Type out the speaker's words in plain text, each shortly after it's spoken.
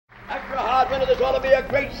Winter, this ought to be a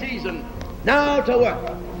great season. Now to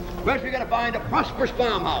work. First, we got to find a prosperous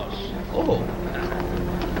farmhouse. Oh,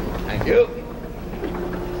 thank you.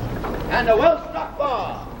 And a well-stocked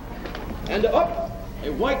barn. And up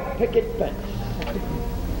a white picket fence.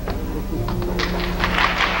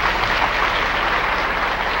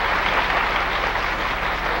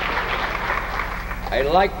 A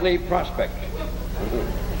likely prospect.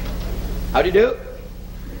 How do you do?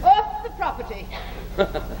 Off the property.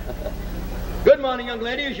 Good morning, young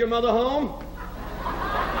lady. Is your mother home?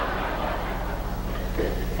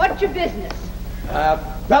 What's your business?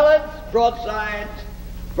 Ballads, broadsides,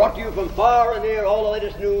 brought to you from far and near, all the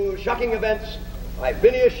latest news, shocking events. I've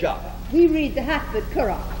been here shop. We read the Hartford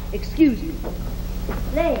Courant. Excuse me.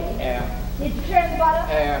 Lane. Did you turn the butter?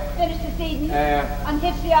 Finish the seeding?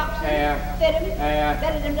 Unhitch the oxen? Fit him?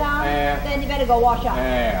 Bedded him down? Then you better go wash up.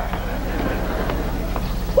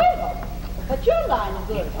 Well, but your line is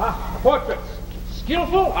good. Portraits.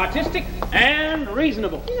 Skillful, artistic, and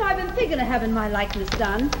reasonable. You know, I've been thinking of having my likeness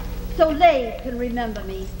done, so Lave can remember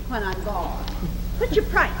me when I'm gone. What's your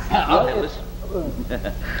price? I'll have this.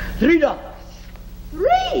 $3.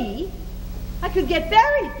 3? I could get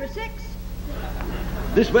buried for 6.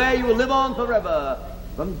 This way you will live on forever,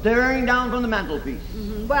 from staring down from the mantelpiece.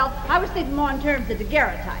 Well, I was thinking more in terms of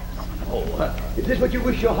daguerreotypes. Oh, is this what you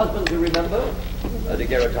wish your husband to remember? A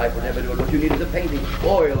daguerreotype would never do it. What you need is a painting.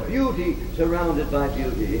 Oil, beauty, surrounded by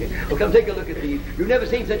beauty. Oh, come take a look at these. You've never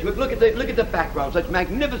seen such work. Look at the background. Such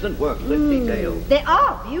magnificent work, such detail. They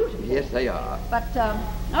are beautiful. Yes, they are. But, I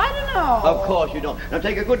don't know. Of course you don't. Now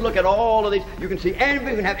take a good look at all of these. You can see anything.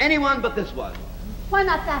 You can have any one but this one. Why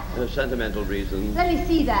not that one? Sentimental reasons. Let me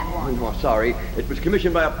see that one. Oh, sorry. It was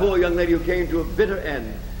commissioned by a poor young lady who came to a bitter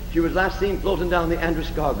end. She was last seen floating down the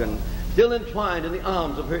Androscoggin, still entwined in the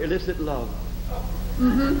arms of her illicit love.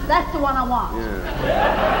 That's the one I want.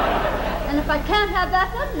 Yeah. And if I can't have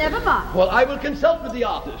that one, never mind. Well, I will consult with the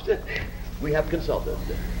artist. We have consulted.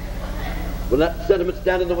 Will that sentiment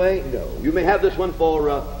stand in the way? No. You may have this one for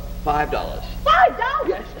 $5. $5?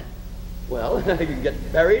 Yes. Well, you can get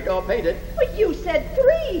buried or painted. But you said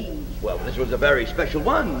 3. Well, this was a very special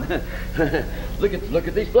one. Look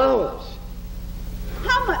at these flowers.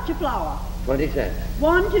 How much a flower? 20 cents.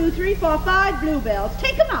 1, 2, 3, 4, 5 bluebells.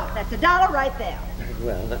 Take them out. That's $1 right there.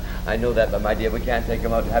 Well, I know that, but my dear, we can't take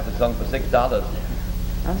them out to have the song for $6. 6?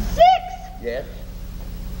 Yes.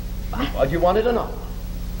 Do you want it or not?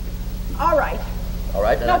 All right. All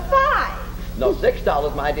right. No, 5. No,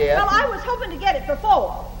 $6, my dear. Well, I was hoping to get it for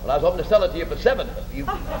 4. Well, I was hoping to sell it to you for 7. We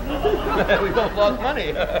both lost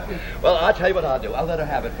money. Well, I'll tell you what I'll do. I'll let her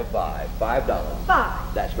have it for $5. $5.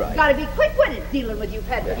 5. That's right. Gotta be quick when it's dealing with you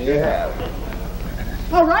peddlers. Yes, you have.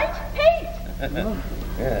 All right, paint.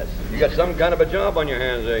 Yes. You got some kind of a job on your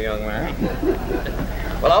hands there, young man.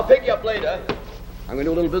 Well, I'll pick you up later. I'm going to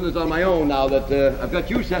do a little business on my own now that I've got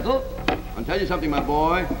you settled. I'll tell you something, my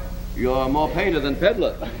boy. You're more painter than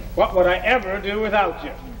peddler. What would I ever do without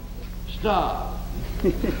you? Stop.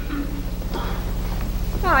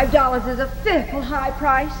 $5 is a fearful high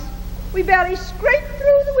price. We barely scraped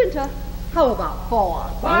through the winter. How about 4?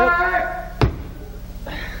 5.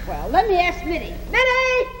 Well, let me ask Mitty.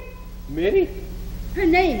 Mitty! Mitty? Her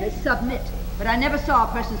name is Submit, but I never saw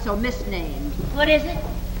a person so misnamed. What is it?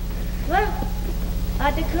 Well,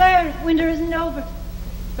 I declare if winter isn't over.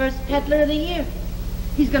 First peddler of the year.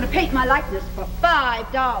 He's going to paint my likeness for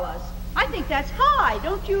 $5. I think that's high,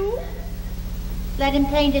 don't you? Let him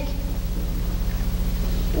paint it.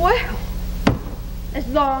 Well, as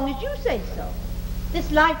long as you say so.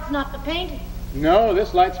 This light's not for painting. No,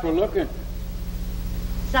 this light's for looking.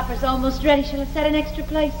 Supper's almost ready. Shall I set an extra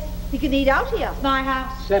place? He can eat out here. My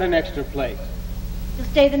house. Set an extra plate. You'll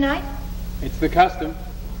stay the night? It's the custom.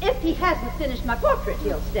 If he hasn't finished my portrait,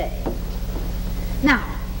 he'll stay. Now,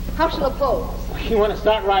 how shall I pose? You want to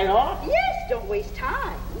start right off? Yes, don't waste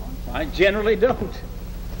time. I generally don't.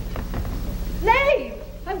 Lave,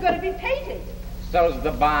 I'm going to be painted. So's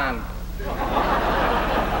the bond.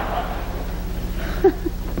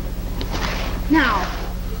 Now,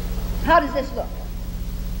 how does this look?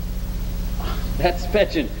 That's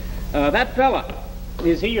fetching. That fella,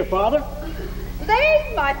 is he your father?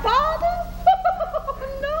 Lave, my father?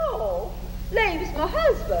 No. Lave's my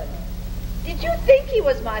husband. Did you think he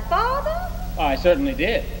was my father? I certainly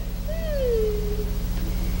did.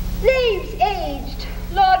 Lave's aged.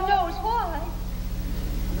 Lord knows why.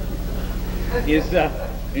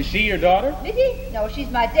 Is she your daughter? Mitty? No, she's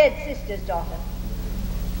my dead sister's daughter.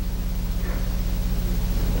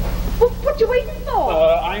 What you waiting for?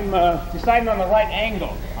 I'm deciding on the right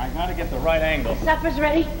angle. I gotta get the right angle. Supper's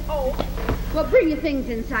ready. Oh. Well, bring your things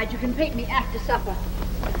inside. You can paint me after supper.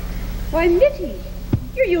 Why, Mitty,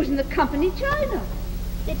 you're using the company china.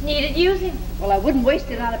 It needed using. Well, I wouldn't waste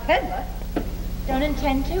it on a peddler. Don't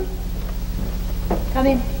intend to. Come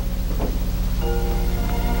in.